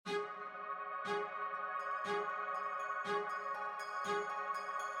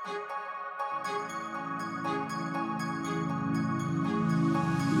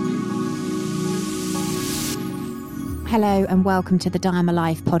Hello and welcome to the Dharma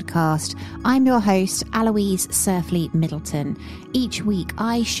Life podcast. I'm your host, Aloise Surfleet Middleton. Each week,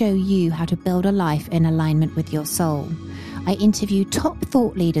 I show you how to build a life in alignment with your soul. I interview top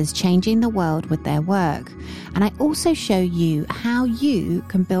thought leaders changing the world with their work. And I also show you how you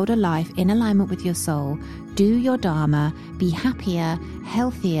can build a life in alignment with your soul, do your Dharma, be happier,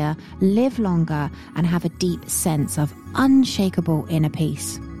 healthier, live longer, and have a deep sense of unshakable inner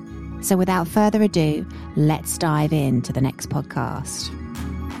peace. So without further ado, let's dive into the next podcast.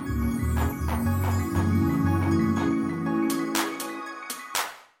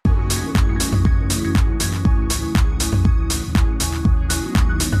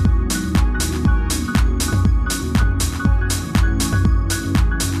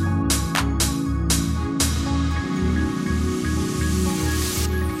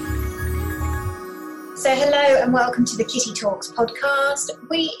 So hello and welcome to the Kitty Talks podcast.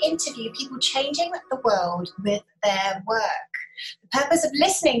 We interview people changing the world with their work. The purpose of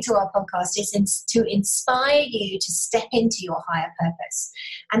listening to our podcast is to inspire you to step into your higher purpose.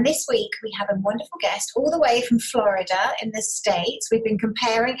 And this week we have a wonderful guest all the way from Florida in the States. We've been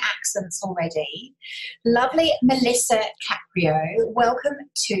comparing accents already. Lovely Melisa Caprio. Welcome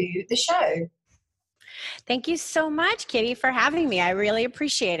to the show. Thank you so much, Kitty, for having me. I really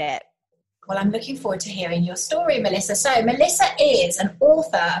appreciate it. Well, I'm looking forward to hearing your story, Melisa. So Melisa is an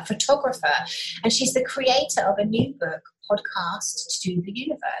author, a photographer, and she's the creator of a new book, Podcast to the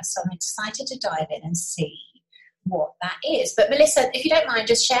Universe. So I'm excited to dive in and see what that is. But Melisa, if you don't mind,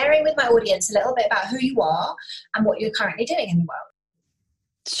 just sharing with my audience a little bit about who you are and what you're currently doing in the world.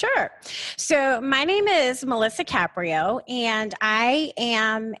 Sure. So my name is Melisa Caprio, and I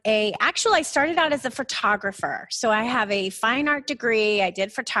started out as a photographer. So I have a fine art degree. I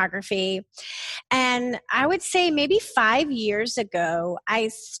did photography. And I would say maybe 5 years ago, I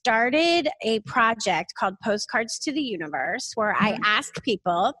started a project called Postcards to the Universe, where I ask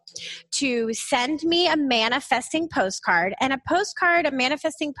people to send me a manifesting postcard. And a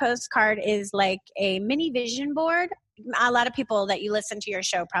manifesting postcard is like a mini vision board. A lot of people that you listen to your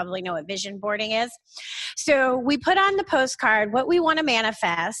show probably know what vision boarding is. So we put on the postcard what we want to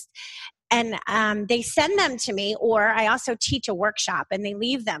manifest, and they send them to me, or I also teach a workshop and they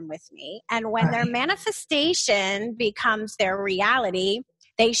leave them with me. And when their manifestation becomes their reality,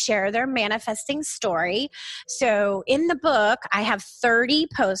 they share their manifesting story. So in the book, I have 30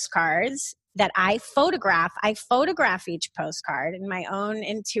 postcards that I photograph. I photograph each postcard in my own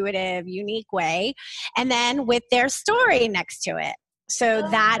intuitive, unique way, and then with their story next to it. So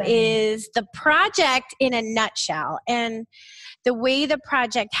that is the project in a nutshell. And the way the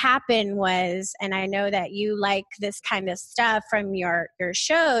project happened was, and I know that you like this kind of stuff from your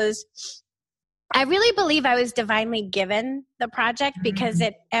shows, I really believe I was divinely given the project because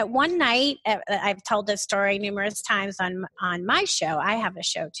at one night, I've told this story numerous times on my show. I have a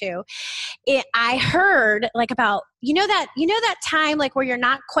show too. I heard like about, you know that time like where you're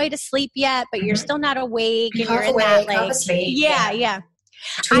not quite asleep yet, but you're still not awake and you're in that like, yeah.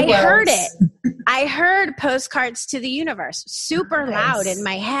 I heard it. I heard Postcards to the Universe super loud in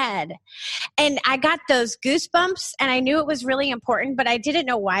my head. And I got those goosebumps and I knew it was really important, but I didn't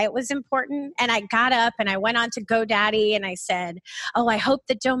know why it was important. And I got up and I went on to GoDaddy and I said, oh, I hope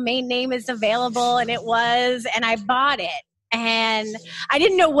the domain name is available. And it was, and I bought it. And I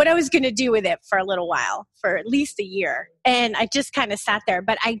didn't know what I was going to do with it for a little while, for at least a year. And I just kind of sat there,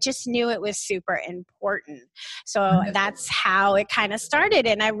 but I just knew it was super important. So that's how it kind of started.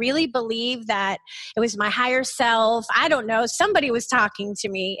 And I really believe that it was my higher self. I don't know. Somebody was talking to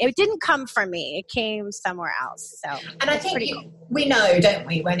me. It didn't come from me. It came somewhere else. So, and I think we know, don't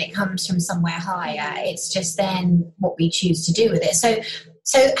we, when it comes from somewhere higher, it's just then what we choose to do with it.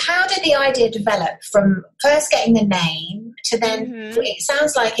 So how did the idea develop from first getting the name to then, it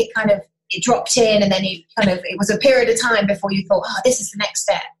sounds like it dropped in and then it was a period of time before you thought, oh, this is the next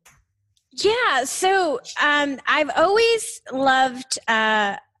step. Yeah. So I've always loved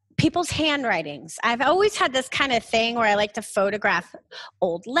people's handwritings. I've always had this kind of thing where I like to photograph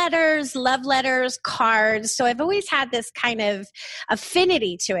old letters, love letters, cards. So I've always had this kind of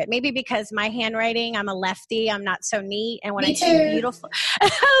affinity to it. Maybe because my handwriting, I'm a lefty, I'm not so neat. And when I see beautiful,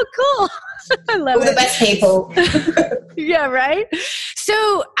 oh, cool. I love all it. The best people. Yeah, right?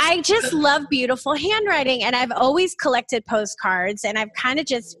 So I just love beautiful handwriting, and I've always collected postcards, and I've kind of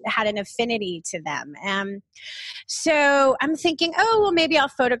just had an affinity to them. So I'm thinking, oh, well, maybe I'll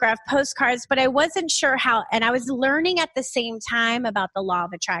photograph postcards, but I wasn't sure how, and I was learning at the same time about the law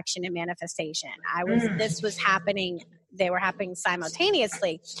of attraction and manifestation. This was happening, they were happening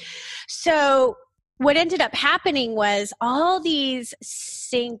simultaneously. So what ended up happening was all these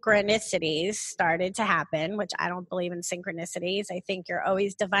synchronicities started to happen, which I don't believe in synchronicities. I think you're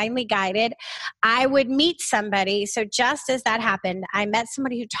always divinely guided. I would meet somebody. So just as that happened, I met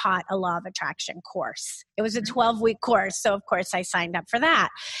somebody who taught a law of attraction course. It was a 12-week course. So of course I signed up for that.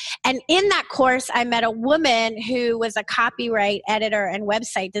 And in that course, I met a woman who was a copyright editor and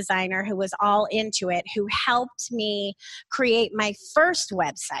website designer who was all into it, who helped me create my first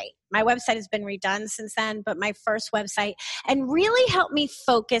website. My website has been redone since then, but my first website, and really helped me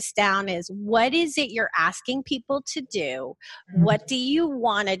focus down is what is it you're asking people to do? What do you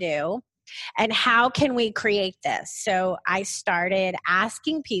want to do? And how can we create this? So I started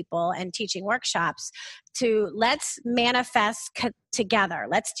asking people and teaching workshops to let's manifest together.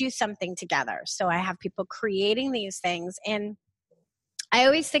 Let's do something together. So I have people creating these things, and I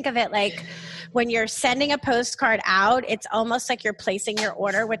always think of it like when you're sending a postcard out, it's almost like you're placing your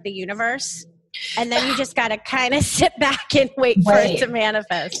order with the universe. And then you just got to kind of sit back and wait for it to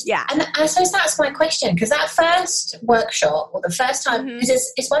manifest. Yeah. And I suppose that's my question, because that first workshop or the first time,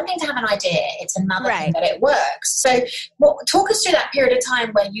 because it's one thing to have an idea, it's another thing that it works. So talk us through that period of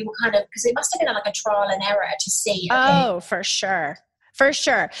time where you were kind of, because it must have been like a trial and error to see. Okay. Oh, for sure. For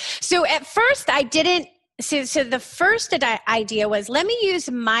sure. So at first I didn't. So the first idea was, let me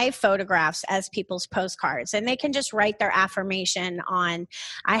use my photographs as people's postcards, and they can just write their affirmation on.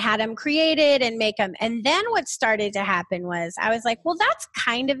 I had them created and make them. And then what started to happen was I was like, well, that's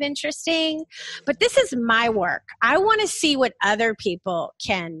kind of interesting, but this is my work. I want to see what other people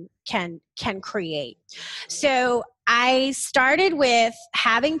can create. So I started with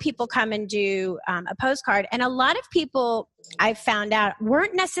having people come and do a postcard, and a lot of people I found out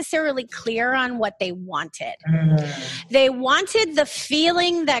weren't necessarily clear on what they wanted. They wanted the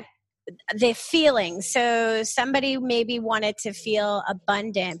feeling. So somebody maybe wanted to feel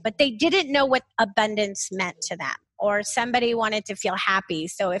abundant, but they didn't know what abundance meant to them. Or somebody wanted to feel happy.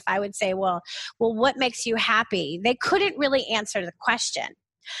 So if I would say, well, what makes you happy? They couldn't really answer the question.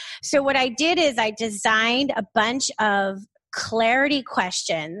 So what I did is I designed a bunch of clarity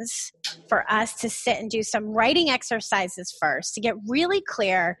questions for us to sit and do some writing exercises first to get really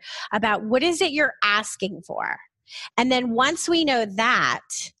clear about what is it you're asking for. And then once we know that,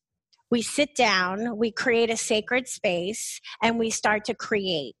 we sit down, we create a sacred space, and we start to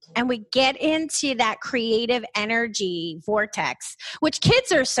create. And we get into that creative energy vortex, which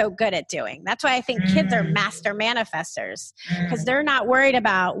kids are so good at doing. That's why I think kids are master manifestors, because they're not worried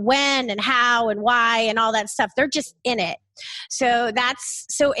about when and how and why and all that stuff. They're just in it. So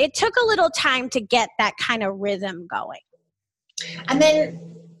it took a little time to get that kind of rhythm going. And then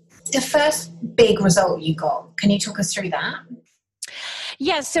the first big result you got, can you talk us through that?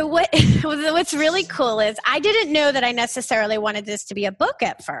 Yeah, so what's really cool is I didn't know that I necessarily wanted this to be a book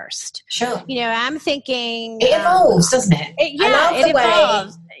at first. Sure. You know, I'm thinking... It evolves, doesn't it? It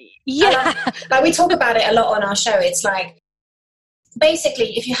evolves. Yeah. Like we talk about it a lot on our show. It's like,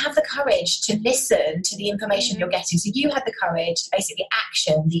 basically, if you have the courage to listen to the information you're getting, so you had the courage to basically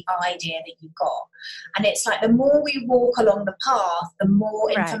action the idea that you got. And it's like the more we walk along the path, the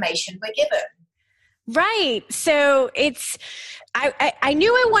more information we're given. Right. So I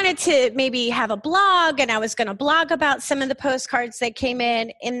knew I wanted to maybe have a blog, and I was going to blog about some of the postcards that came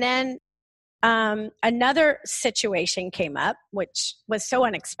in. And then another situation came up, which was so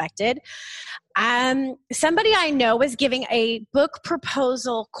unexpected. Somebody I know was giving a book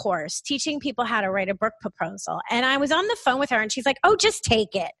proposal course, teaching people how to write a book proposal. And I was on the phone with her, and she's like, oh, just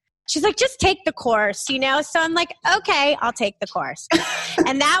take it. She's like, just take the course, you know? So I'm like, okay, I'll take the course.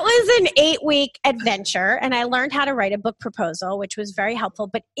 And that was an 8-week adventure. And I learned how to write a book proposal, which was very helpful.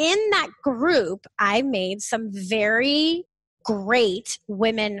 But in that group, I made some very great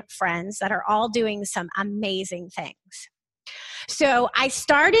women friends that are all doing some amazing things. So I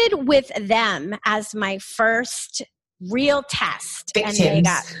started with them as my first real test. Victims. And they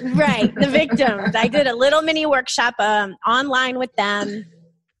got, the victims. I did a little mini workshop online with them.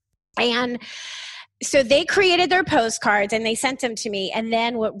 And so they created their postcards and they sent them to me. And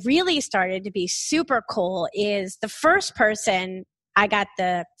then what really started to be super cool is the first person, I got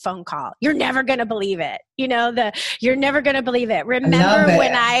the phone call. You're never going to believe it. You know, you're never going to believe it. Remember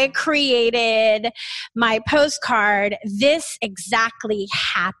when I created my postcard, this exactly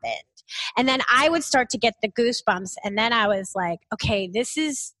happened. And then I would start to get the goosebumps. And then I was like, okay, this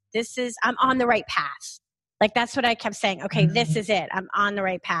is, I'm on the right path. Like, that's what I kept saying. Okay, this is it. I'm on the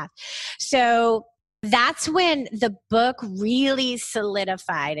right path. So that's when the book really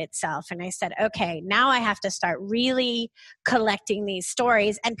solidified itself. And I said, okay, now I have to start really collecting these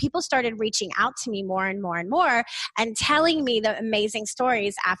stories. And people started reaching out to me more and more and more and telling me the amazing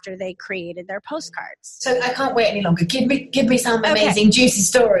stories after they created their postcards. So I can't wait any longer. Give me some amazing, juicy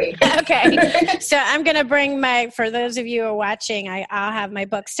story. Okay. So I'm going to bring for those of you who are watching, I'll have my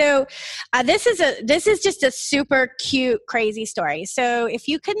book. So this is just a super cute, crazy story. So if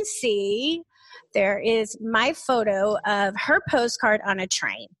you can see, there is my photo of her postcard on a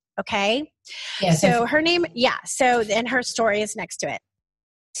train. Okay. Yeah, so her name, so then her story is next to it.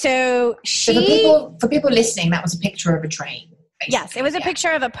 So for people listening, that was a picture of a train. Basically. Yes, it was a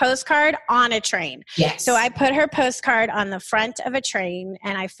picture of a postcard on a train. Yes. So I put her postcard on the front of a train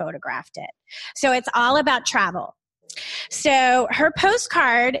and I photographed it. So it's all about travel. So her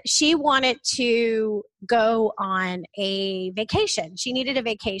postcard, she wanted to go on a vacation. She needed a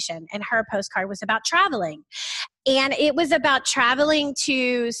vacation, and her postcard was about traveling. And it was about traveling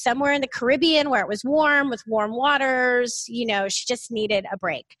to somewhere in the Caribbean where it was warm, with warm waters. You know, she just needed a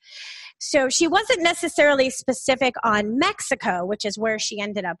break. So she wasn't necessarily specific on Mexico, which is where she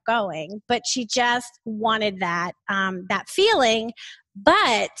ended up going, but she just wanted that feeling,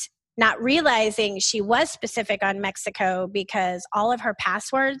 but not realizing she was specific on Mexico because all of her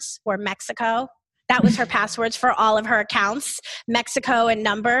passwords were Mexico. That was her passwords for all of her accounts, Mexico and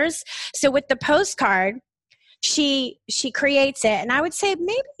numbers. So with the postcard, she creates it, and I would say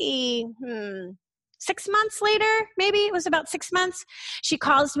maybe 6 months later, maybe it was about 6 months, she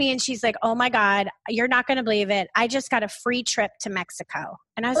calls me and she's like, oh my God, you're not going to believe it. I just got a free trip to Mexico.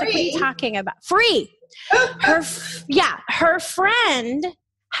 And I was like, what are you talking about? Free. Her friend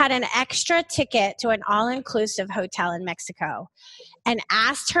had an extra ticket to an all-inclusive hotel in Mexico and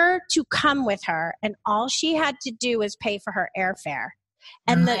asked her to come with her. And all she had to do was pay for her airfare.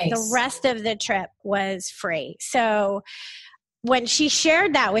 And the rest of the trip was free. So when she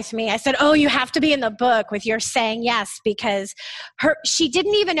shared that with me, I said, oh, you have to be in the book with your saying yes, because she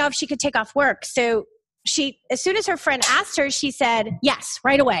didn't even know if she could take off work. So as soon as her friend asked her, she said yes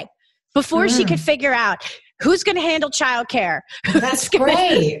right away before she could figure out who's going to handle childcare. That's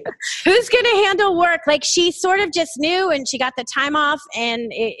great. Who's going to handle work? Like, she sort of just knew, and she got the time off,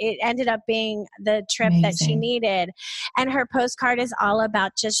 and it ended up being the trip that she needed. And her postcard is all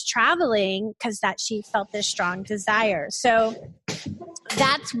about just traveling because that she felt this strong desire. So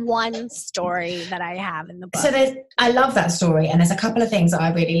that's one story that I have in the book. So I love that story. And there's a couple of things that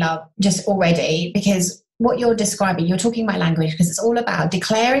I really love just already, because what you're describing, you're talking my language, because it's all about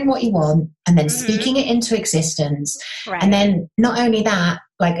declaring what you want and then speaking it into existence. Right. And then not only that,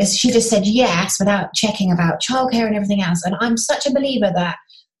 like, as she just said yes without checking about childcare and everything else. And I'm such a believer that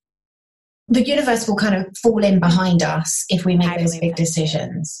the universe will kind of fall in behind us if we make those big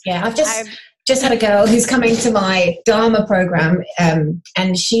decisions. Yeah, I've just had a girl who's coming to my Dharma program,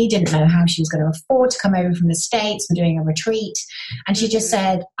 and she didn't know how she was going to afford to come over from the States. We're doing a retreat, and she just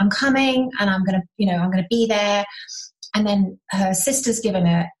said, I'm coming, and I'm going to be there. And then her sister's given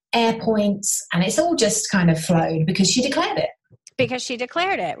her air points, and it's all just kind of flowed because she declared it. Because she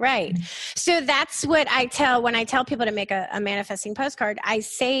declared it, right. So that's what when I tell people to make a manifesting postcard, I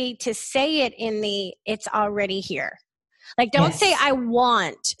say to say it in it's already here. Like, don't say I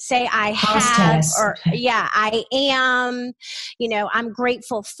want, say I have, or I am, I'm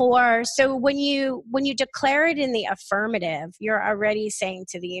grateful for. So when you declare it in the affirmative, you're already saying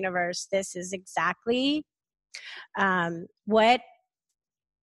to the universe, this is exactly what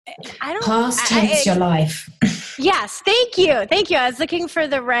past tense your life. Yes. Thank you. I was looking for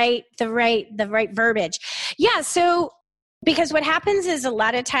the right verbiage. Yeah. So, because what happens is a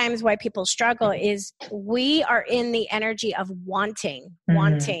lot of times why people struggle is we are in the energy of wanting.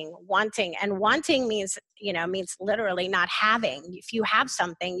 And wanting means literally not having. If you have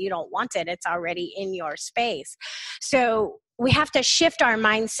something, you don't want it. It's already in your space. So we have to shift our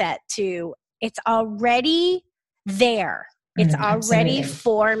mindset to it's already there. It's already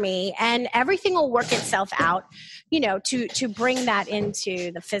for me, and everything will work itself out, to bring that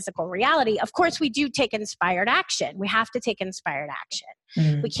into the physical reality. Of course, we do take inspired action. We have to take inspired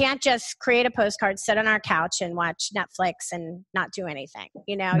action. We can't just create a postcard, sit on our couch and watch Netflix and not do anything.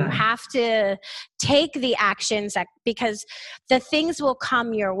 You have to take the actions because the things will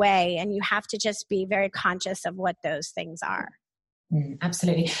come your way, and you have to just be very conscious of what those things are.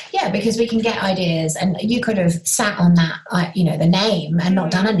 Absolutely. Yeah, because we can get ideas, and you could have sat on that, the name and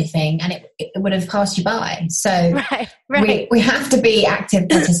not done anything, and it would have passed you by. So we have to be active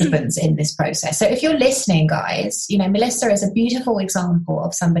participants in this process. So if you're listening, guys, Melisa is a beautiful example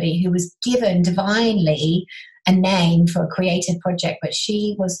of somebody who was given divinely a name for a creative project, but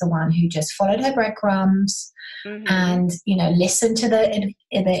she was the one who just followed her breadcrumbs and, you know, listened to the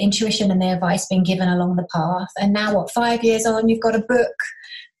intuition and the advice being given along the path. And now, 5 years on, you've got a book.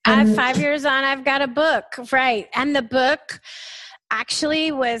 5 years on, I've got a book, right? And the book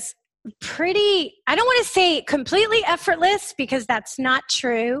actually was pretty, I don't want to say completely effortless because that's not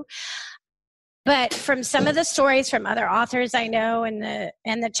true. But from some of the stories from other authors I know and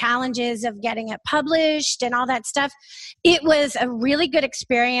the challenges of getting it published and all that stuff, it was a really good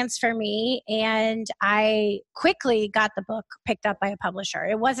experience for me. And I quickly got the book picked up by a publisher.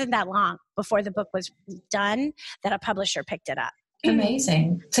 It wasn't that long before the book was done that a publisher picked it up.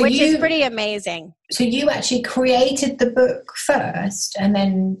 Amazing. Which is pretty amazing. So you actually created the book first, and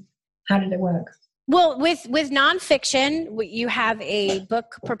then how did it work? Well, with nonfiction, you have a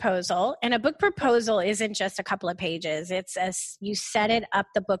book proposal, and a book proposal isn't just a couple of pages. You set it up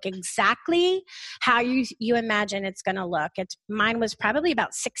the book exactly how you imagine it's going to look. Mine was probably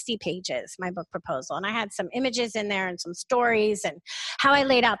about 60 pages, my book proposal, and I had some images in there and some stories and how I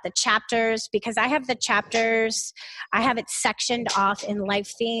laid out the chapters, because I have the chapters, I have it sectioned off in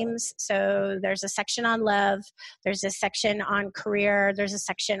life themes. So there's a section on love, there's a section on career, there's a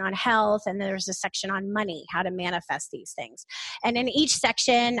section on health, and there's a section on money, how to manifest these things. And in each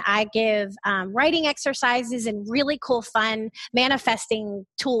section, I give writing exercises and really cool, fun manifesting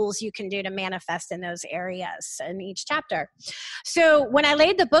tools you can do to manifest in those areas in each chapter. So when I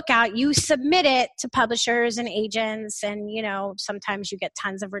laid the book out, you submit it to publishers and agents, and you know, sometimes you get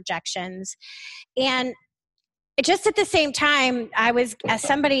tons of rejections. And just at the same time,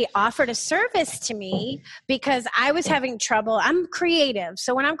 somebody offered a service to me because I was having trouble. I'm creative.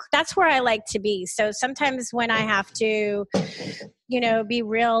 So that's where I like to be. So sometimes when I have to, you know, be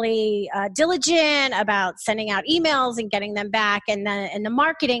really diligent about sending out emails and getting them back, and the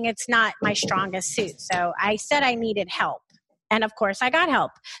marketing, it's not my strongest suit. So I said I needed help. And of course I got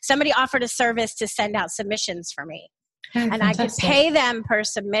help. Somebody offered a service to send out submissions for me. And I could pay them per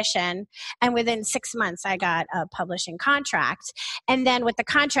submission. And within 6 months, I got a publishing contract. And then with the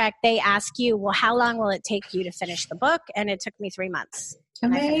contract, they ask you, well, how long will it take you to finish the book? And it took me 3 months.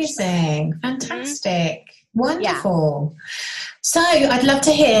 Amazing. Fantastic. Wonderful. Yeah. So I'd love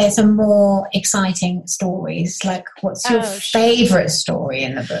to hear some more exciting stories. Like, what's your favorite story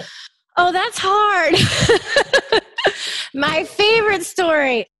in the book? Oh, that's hard. My favorite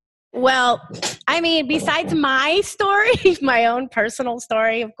story. Well, I mean, besides my story, my own personal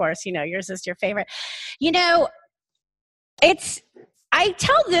story, of course, you know, yours is your favorite. You know, I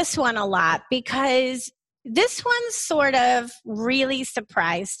tell this one a lot because this one sort of really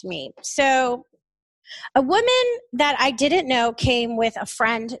surprised me. So a woman that I didn't know came with a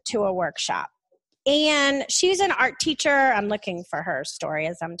friend to a workshop. And she's an art teacher. I'm looking for her story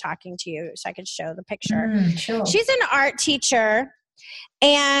as I'm talking to you so I could show the picture. Sure. She's an art teacher.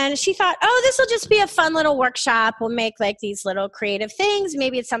 And she thought, oh, this will just be a fun little workshop. We'll make like these little creative things.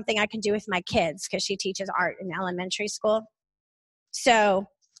 Maybe it's something I can do with my kids, because she teaches art in elementary school. So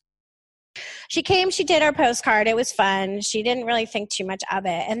she came, she did our postcard. It was fun. She didn't really think too much of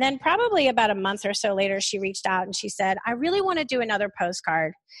it. And then probably about a month or so later, she reached out and she said, I really want to do another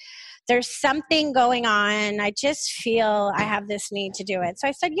postcard. There's something going on. I just feel I have this need to do it. So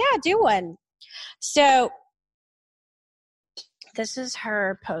I said, yeah, do one. So this is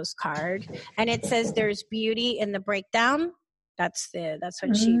her postcard, and it says there's beauty in the breakdown. That's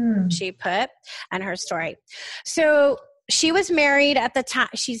what she put, and her story. So she was married at the time.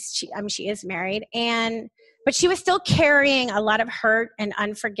 She is married, but she was still carrying a lot of hurt and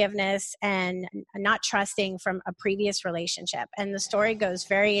unforgiveness and not trusting from a previous relationship. And the story goes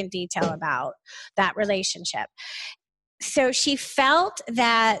very in detail about that relationship. So she felt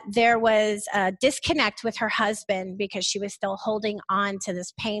that there was a disconnect with her husband because she was still holding on to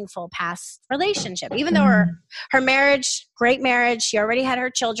this painful past relationship. Even though her marriage, great marriage, she already had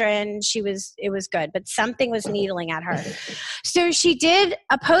her children, it was good, but something was needling at her. So she did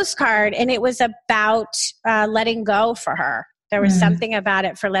a postcard, and it was about letting go for her. There was something about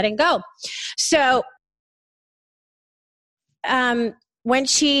it for letting go. So when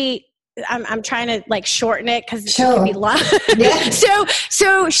she... I'm trying to like shorten it because it can be long. Yeah.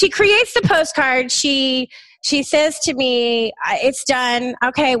 So she creates the postcard. She says to me, it's done.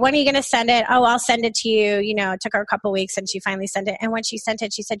 Okay, when are you going to send it? Oh, I'll send it to you. You know, it took her a couple of weeks and she finally sent it. And when she sent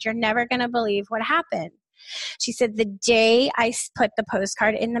it, she said, you're never going to believe what happened. She said, the day I put the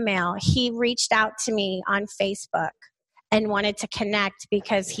postcard in the mail, he reached out to me on Facebook and wanted to connect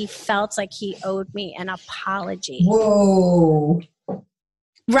because he felt like he owed me an apology. Whoa.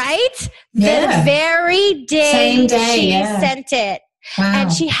 Right? Yeah. The very day she sent it, Wow.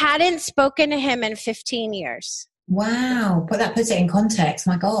 And she hadn't spoken to him in 15 years. Wow. But that puts it in context.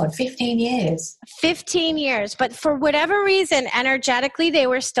 My God, 15 years. 15 years. But for whatever reason, energetically, they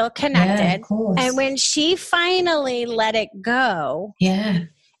were still connected. Yeah, of course. And when she finally let it go, yeah,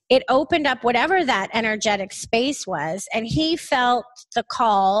 it opened up whatever that energetic space was. And he felt the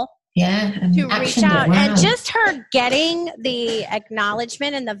call and to reach actioned it. out. Wow. And just her getting the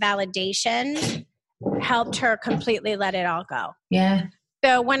acknowledgement and the validation helped her completely let it all go. Yeah.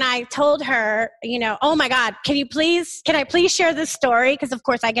 So when I told her, oh my God, can I please share this story? Because of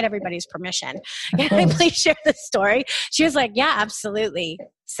course I get everybody's permission. Can I please share this story? She was like, yeah, absolutely.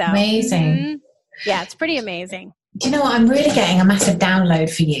 So amazing. Yeah, it's pretty amazing. Do you know what? I'm really getting a massive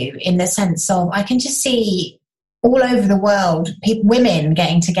download for you in the sense of I can just see all over the world, women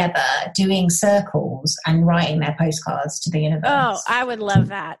getting together, doing circles and writing their postcards to the universe. Oh, I would love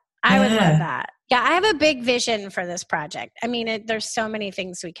that. I would love that. Yeah, I have a big vision for this project. I mean, there's so many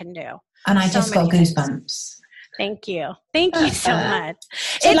things we can do. And I just got goosebumps. Thank you. Thank you so much.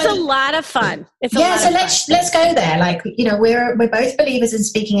 So it's a lot of fun. Let's go there. Like, we're both believers in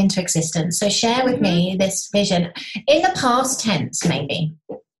speaking into existence. So share with me this vision in the past tense, maybe.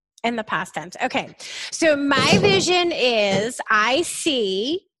 In the past tense. Okay. So my vision is I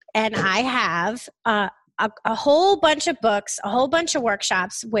see and I have a whole bunch of books, a whole bunch of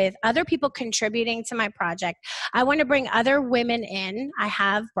workshops with other people contributing to my project. I want to bring other women in. I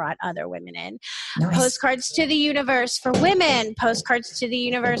have brought other women in. Nice. Postcards to the universe for women, postcards to the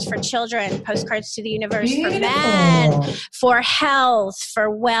universe for children, postcards to the universe for men, for health, for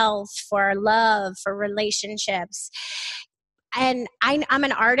wealth, for love, for relationships. And I'm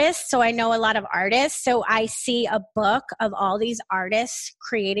an artist, so I know a lot of artists. So I see a book of all these artists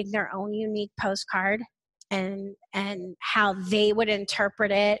creating their own unique postcard and how they would interpret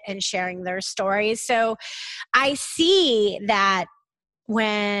it and sharing their stories. So I see that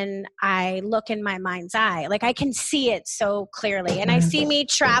when I look in my mind's eye, like I can see it so clearly. And I see me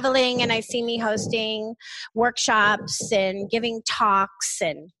traveling and I see me hosting workshops and giving talks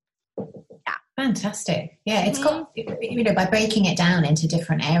and yeah. Fantastic. Yeah, it's got, by breaking it down into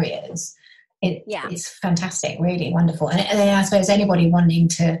different areas, it's fantastic, really wonderful. And I suppose anybody wanting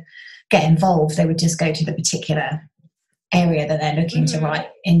to get involved, they would just go to the particular area that they're looking to write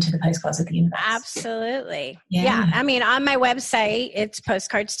into the postcards of the universe. Absolutely. Yeah. I mean, on my website, it's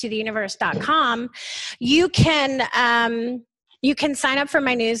postcardstotheuniverse.com. You can sign up for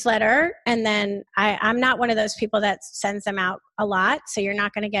my newsletter, and then I'm not one of those people that sends them out a lot, so you're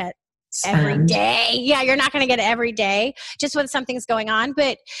not going to get every day. Yeah, you're not going to get it every day, just when something's going on.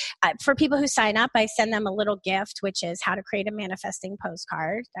 But for people who sign up, I send them a little gift, which is how to create a manifesting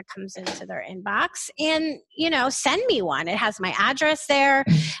postcard that comes into their inbox. And, send me one. It has my address there.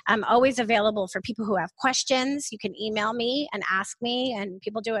 I'm always available for people who have questions. You can email me and ask me, and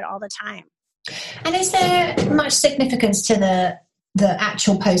people do it all the time. And is there much significance to the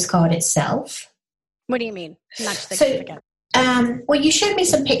actual postcard itself? What do you mean? Much significance? Well, you showed me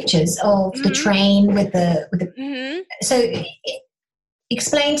some pictures of the train with the. So,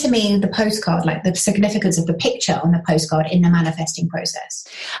 explain to me the postcard, like the significance of the picture on the postcard in the manifesting process.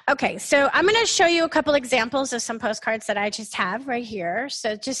 Okay, so I'm going to show you a couple examples of some postcards that I just have right here.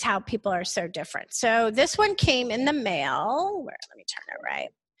 So, just how people are so different. So, this one came in the mail. Let me turn it right.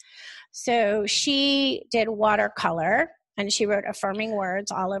 So, she did watercolor. And she wrote affirming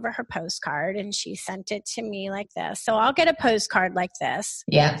words all over her postcard, and she sent it to me like this. So I'll get a postcard like this.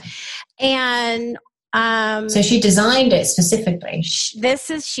 Yeah. And so she designed it specifically.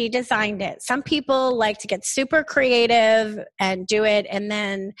 She designed it. Some people like to get super creative and do it. And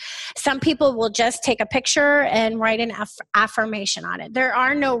then some people will just take a picture and write an affirmation on it. There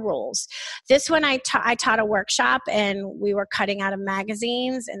are no rules. This one I taught a workshop, and we were cutting out of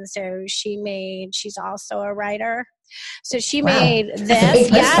magazines. And so she's also a writer. So she made this.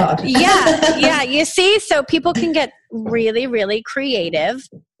 Yeah. You see, so people can get really, really creative.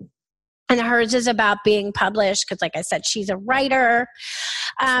 And hers is about being published because, like I said, she's a writer.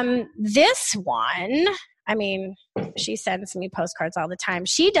 This one, I mean, she sends me postcards all the time.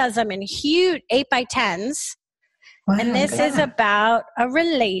 She does them in huge 8x10s. Wow, and this is about a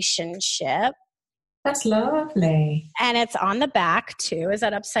relationship. That's lovely. And it's on the back too. Is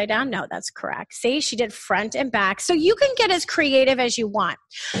that upside down? No, that's correct. See, she did front and back. So you can get as creative as you want.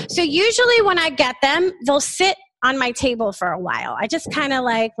 So usually when I get them, they'll sit on my table for a while. I just kind of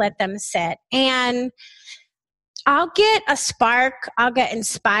let them sit. And I'll get a spark. I'll get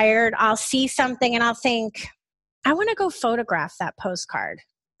inspired. I'll see something and I'll think, I want to go photograph that postcard.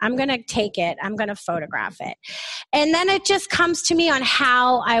 I'm going to take it. I'm going to photograph it. And then it just comes to me on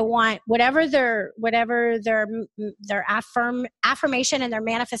how I want whatever their affirmation and their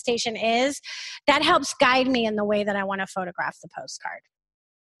manifestation is, that helps guide me in the way that I want to photograph the postcard.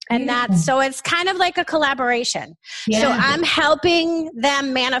 And so it's kind of like a collaboration. Yeah. So I'm helping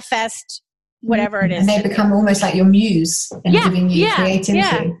them manifest whatever it is. And they become almost like your muse and giving you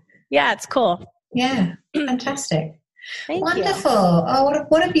creativity. Yeah, it's cool. Yeah, fantastic. Wonderful. Oh,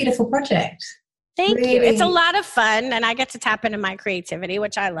 what a beautiful project. Thank you. It's a lot of fun, and I get to tap into my creativity,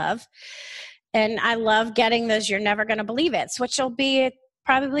 which I love. And I love getting those You're Never Going to Believe It, which will be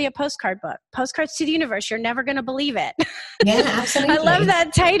probably a postcard book. Postcards to the Universe. You're never going to believe it. Yeah, absolutely. I love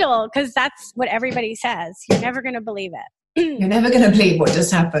that title because that's what everybody says. You're never going to believe it. You're never going to believe what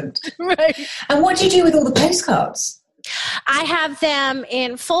just happened. Right. And what do you do with all the postcards? I have them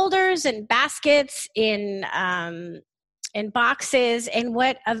in folders and baskets, in boxes. And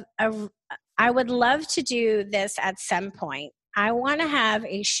what I would love to do this at some point. I want to have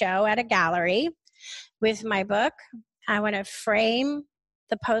a show at a gallery with my book. I want to frame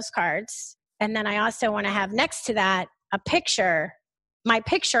the postcards. And then I also want to have next to that my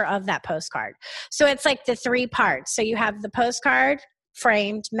picture of that postcard. So it's like the 3 parts. So you have the postcard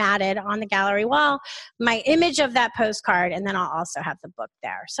framed, matted on the gallery wall, my image of that postcard, and then I'll also have the book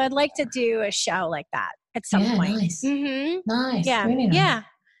there. So I'd like to do a show like that at some point. Nice. Mm-hmm. Nice. Yeah. Really nice.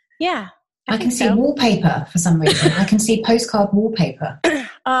 Yeah. I can see wallpaper for some reason. I can see postcard wallpaper.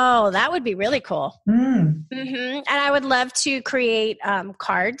 Oh, that would be really cool. Mm. Mm-hmm. And I would love to create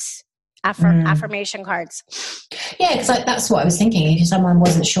cards, affirmation cards. Yeah, because that's what I was thinking. If someone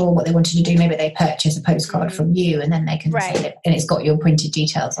wasn't sure what they wanted to do, maybe they purchase a postcard from you, and then they can send it, and it's got your printed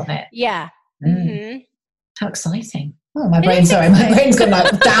details on it. Yeah. Mm-hmm. How exciting! Oh, my brain's gone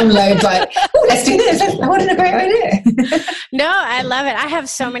like downloads. Like, oh, let's do this. What a great idea! No, I love it. I have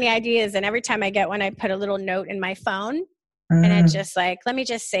so many ideas, and every time I get one, I put a little note in my phone. And it's just like, let me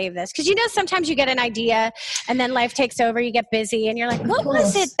just save this. Because, sometimes you get an idea and then life takes over, you get busy and you're like, what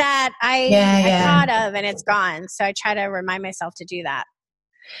was it that I thought of, and it's gone. So I try to remind myself to do that.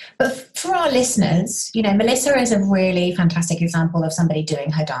 But for our listeners, Melisa is a really fantastic example of somebody doing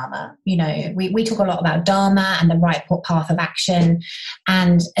her Dharma. We talk a lot about Dharma and the right path of action.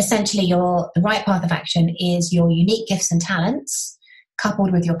 And essentially the right path of action is your unique gifts and talents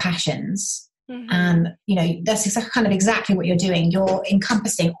coupled with your passions. Mm-hmm. And, that's exactly what you're doing. You're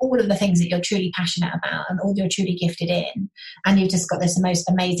encompassing all of the things that you're truly passionate about and all you're truly gifted in. And you've just got this most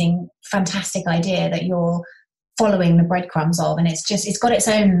amazing, fantastic idea that you're following the breadcrumbs of. And it's got its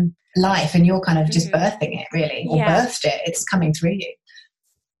own life, and you're kind of just birthing it, really, or birthed it. It's coming through you.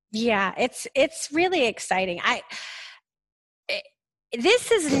 Yeah, it's really exciting. This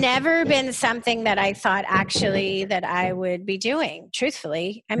has never been something that I thought actually that I would be doing,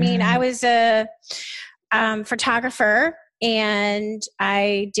 truthfully. I mean, I was a photographer, and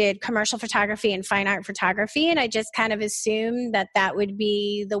I did commercial photography and fine art photography. And I just kind of assumed that would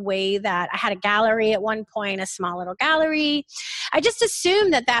be the way that I had a gallery at one point, a small little gallery. I just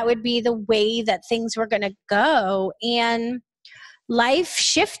assumed that would be the way that things were going to go. And life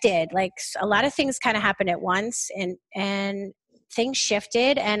shifted. Like a lot of things kind of happened at once, and things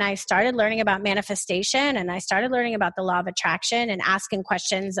shifted, and I started learning about manifestation, and I started learning about the law of attraction and asking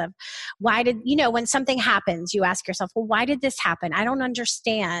questions of why did, when something happens, you ask yourself, well, why did this happen? I don't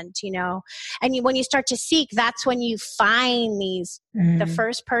understand, and when you start to seek, that's when you find these. The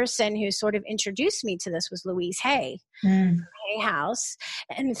first person who sort of introduced me to this was Louise Hay. Hay House.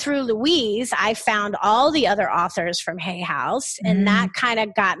 And through Louise, I found all the other authors from Hay House, and that kind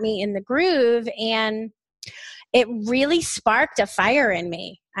of got me in the groove, and it really sparked a fire in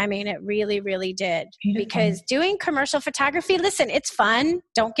me. I mean, it really, really did. Beautiful. Because doing commercial photography, listen, it's fun.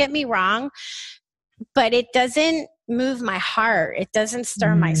 Don't get me wrong. But it doesn't move my heart. It doesn't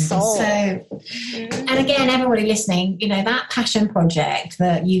stir my soul. And again, everybody listening, that passion project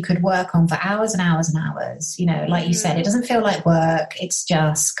that you could work on for hours and hours and hours, like you said, it doesn't feel like work. It's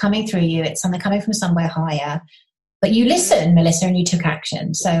just coming through you. It's something coming from somewhere higher. But you listened, Melisa, and you took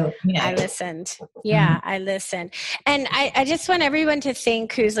action. So, I listened. Yeah, I listened. And I just want everyone to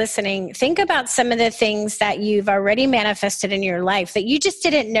think, who's listening, think about some of the things that you've already manifested in your life that you just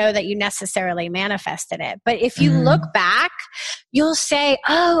didn't know that you necessarily manifested it. But if you look back, you'll say,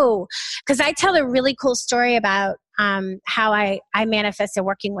 oh, because I tell a really cool story about how I manifested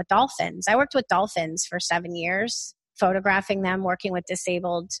working with dolphins. I worked with dolphins for 7 years. Photographing them, working with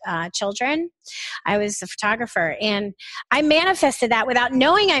disabled children. I was a photographer, and I manifested that without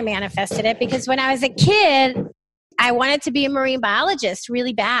knowing I manifested it, because when I was a kid, I wanted to be a marine biologist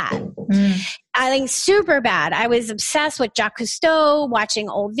really bad. I think super bad. I was obsessed with Jacques Cousteau, watching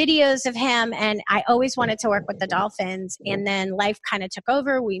old videos of him, and I always wanted to work with the dolphins. And then life kind of took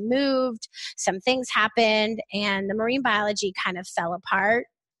over. We moved, some things happened, and the marine biology kind of fell apart.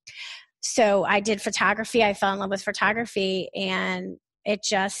 So I did photography. I fell in love with photography, and it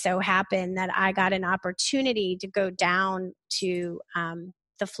just so happened that I got an opportunity to go down to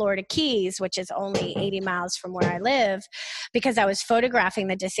the Florida Keys, which is only 80 miles from where I live, because I was photographing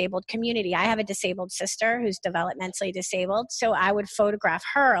the disabled community. I have a disabled sister who's developmentally disabled, so I would photograph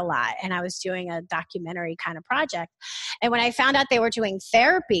her a lot, and I was doing a documentary kind of project. And when I found out they were doing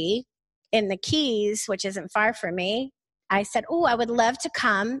therapy in the Keys, which isn't far from me, I said, oh, I would love to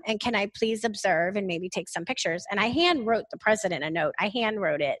come, and can I please observe and maybe take some pictures? And I hand wrote the president a note. I hand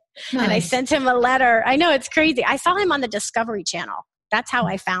wrote it. Nice. And I sent him a letter. I know, it's crazy. I saw him on the Discovery Channel. That's how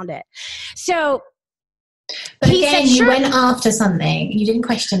I found it. So but again, you went after something. You didn't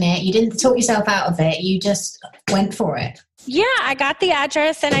question it. You didn't talk yourself out of it. You just went for it. Yeah, I got the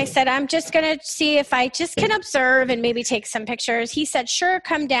address and I said, I'm just going to see if I just can observe and maybe take some pictures. He said, sure,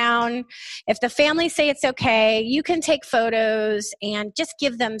 come down. If the family say it's okay, you can take photos and just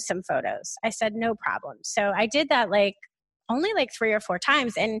give them some photos. I said, no problem. So I did that only 3 or 4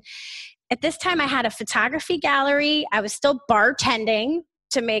 times. And at this time I had a photography gallery. I was still bartending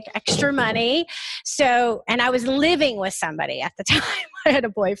to make extra money. So, and I was living with somebody at the time. I had a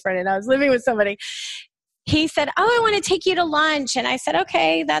boyfriend and I was living with somebody. He said, oh, I want to take you to lunch. And I said,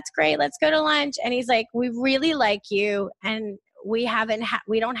 okay, that's great. Let's go to lunch. And he's like, we really like you. And we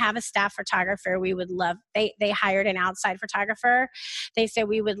don't have a staff photographer. We would love, they hired an outside photographer. They said,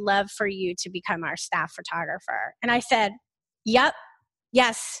 we would love for you to become our staff photographer. And I said, yep,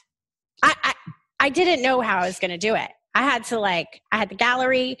 yes. I didn't know how I was going to do it. I had the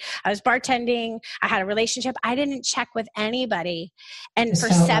gallery, I was bartending, I had a relationship. I didn't check with anybody. And for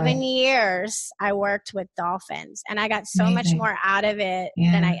 7 years, I worked with dolphins, and I got so much more out of it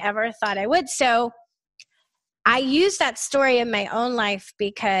than I ever thought I would. So I use that story in my own life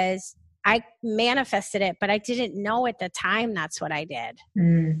because I manifested it, but I didn't know at the time that's what I did.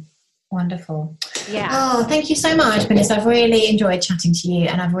 Wonderful. Yeah. Oh, thank you so much, Melisa. I've really enjoyed chatting to you,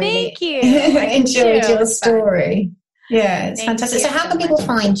 and I've really enjoyed your story. Fun. Yeah, it's fantastic. So how can people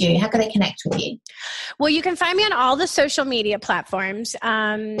find you? How can they connect with you? Well, you can find me on all the social media platforms.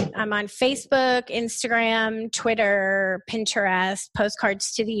 I'm on Facebook, Instagram, Twitter, Pinterest,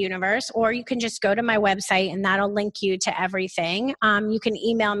 Postcards to the Universe, or you can just go to my website and that'll link you to everything. You can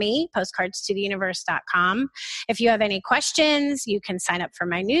email me, postcardstotheuniverse.com. If you have any questions, you can sign up for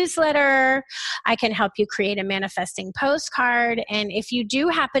my newsletter. I can help you create a manifesting postcard. And if you do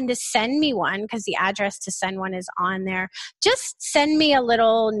happen to send me one, because the address to send one is on there, just send me a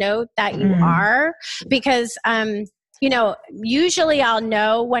little note that you are, because, usually I'll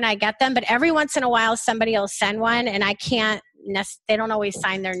know when I get them, but every once in a while somebody will send one and I can't, they don't always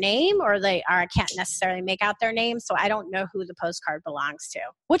sign their name or I can't necessarily make out their name. So I don't know who the postcard belongs to,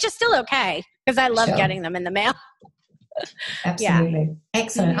 which is still okay because I love getting them in the mail. Absolutely. Yeah.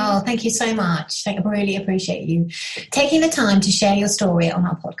 Excellent. Oh, thank you so much. I really appreciate you taking the time to share your story on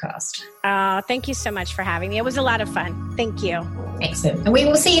our podcast. Thank you so much for having me. It was a lot of fun. Thank you. Excellent. And we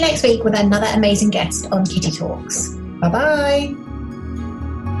will see you next week with another amazing guest on Kitty Talks. Bye-bye.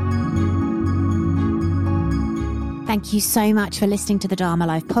 Thank you so much for listening to the Dharma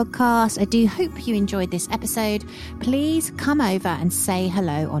Life podcast. I do hope you enjoyed this episode. Please come over and say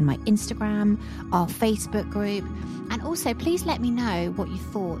hello on my Instagram, our Facebook group, and also please let me know what you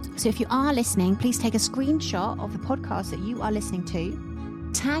thought. So if you are listening, please take a screenshot of the podcast that you are listening to.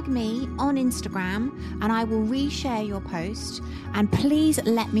 Tag me on Instagram and I will reshare your post, and please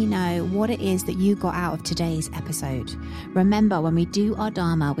let me know what it is that you got out of today's episode. Remember, when we do our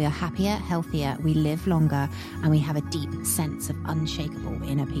Dharma, we are happier, healthier, we live longer, and we have a deep sense of unshakable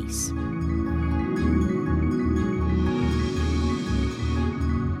inner peace.